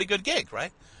a pretty good gig,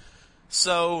 right?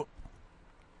 So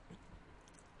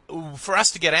for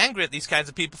us to get angry at these kinds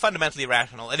of people, fundamentally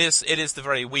irrational. It is the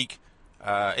very weak.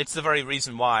 It's the very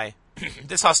reason why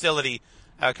this hostility,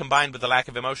 combined with the lack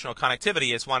of emotional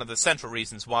connectivity, is one of the central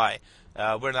reasons why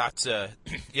we're not,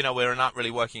 we're not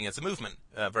really working as a movement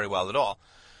very well at all.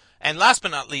 And last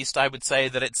but not least, I would say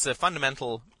that it's a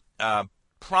fundamental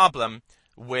problem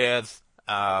with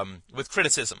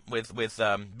criticism, with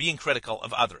being critical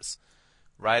of others.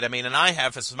 Right? I mean, and I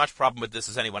have as much problem with this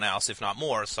as anyone else, if not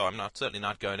more, so I'm certainly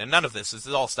not going, and none of this is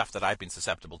all stuff that I've been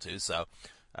susceptible to, so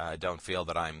I don't feel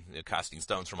that I'm casting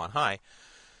stones from on high.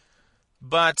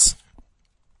 But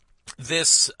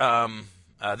this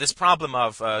problem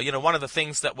of, one of the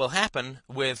things that will happen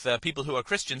with people who are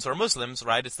Christians or Muslims,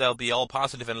 right, is they'll be all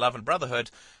positive in love and brotherhood,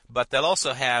 but they'll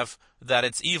also have that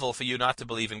it's evil for you not to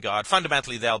believe in God.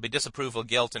 Fundamentally, there'll be disapproval,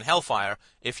 guilt, and hellfire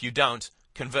if you don't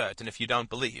convert and if you don't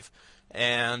believe.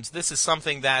 And this is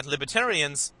something that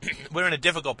libertarians, we're in a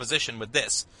difficult position with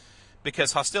this,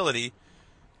 because hostility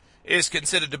is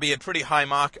considered to be a pretty high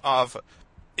mark of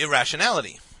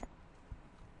irrationality.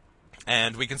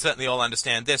 And we can certainly all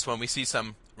understand this when we see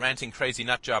some ranting, crazy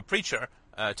nutjob preacher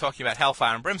talking about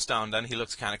hellfire and brimstone, then he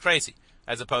looks kind of crazy,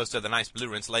 as opposed to the nice Blue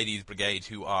Rinse Ladies Brigade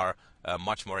who are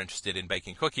much more interested in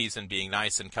baking cookies and being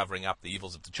nice and covering up the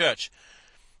evils of the church.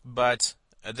 But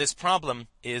this problem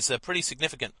is pretty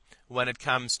significant when it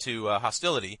comes to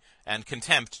hostility and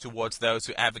contempt towards those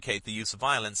who advocate the use of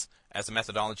violence as a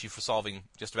methodology for solving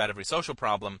just about every social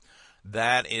problem.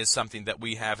 That is something that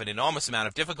we have an enormous amount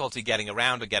of difficulty getting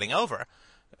around or getting over,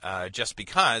 just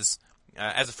because,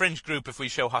 as a fringe group, if we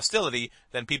show hostility,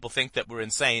 then people think that we're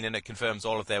insane and it confirms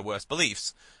all of their worst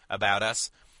beliefs about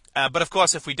us. But of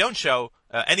course, if we don't show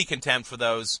any contempt for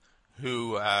those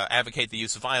who advocate the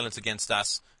use of violence against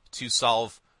us to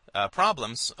solve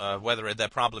problems, whether their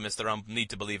problem is their own need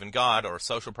to believe in God or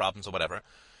social problems or whatever,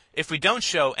 if we don't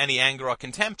show any anger or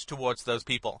contempt towards those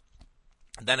people,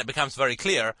 then it becomes very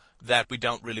clear that we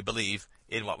don't really believe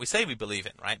in what we say we believe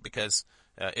in, right? Because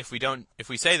if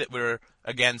we say that we're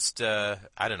against,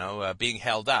 being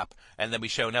held up, and then we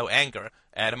show no anger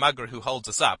at a mugger who holds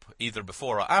us up, either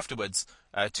before or afterwards,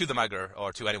 to the mugger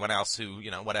or to anyone else who,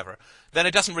 whatever, then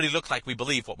it doesn't really look like we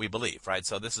believe what we believe, right?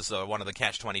 So this is one of the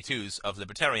catch-22s of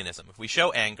libertarianism. If we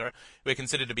show anger, we're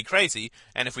considered to be crazy,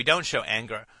 and if we don't show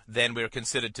anger, then we're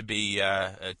considered to be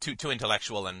too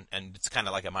intellectual, and it's kind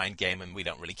of like a mind game, and we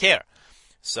don't really care.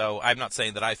 So I'm not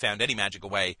saying that I found any magical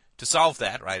way to solve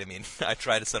that, right? I mean, I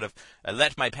try to sort of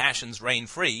let my passions reign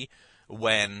free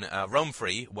roam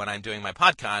free when I'm doing my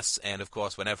podcasts, and of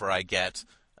course, whenever I get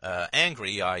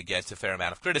angry, I get a fair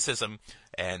amount of criticism,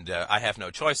 and I have no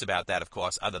choice about that, of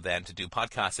course, other than to do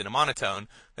podcasts in a monotone,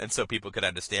 and so people could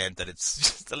understand that it's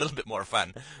just a little bit more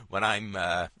fun when I'm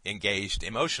engaged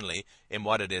emotionally in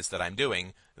what it is that I'm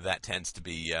doing. That tends to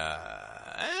be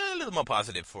a little more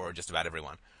positive for just about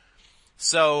everyone.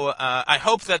 So I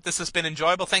hope that this has been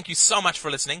enjoyable. Thank you so much for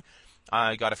listening.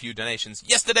 I got a few donations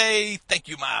yesterday. Thank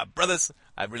you, my brothers.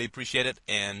 I really appreciate it,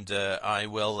 and I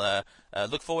will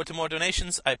look forward to more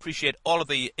donations. I appreciate all of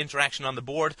the interaction on the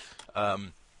board.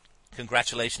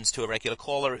 Congratulations to a regular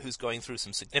caller who's going through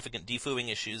some significant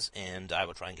defooing issues, and I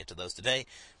will try and get to those today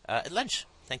at lunch.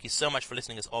 Thank you so much for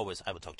listening. As always, I will talk to you.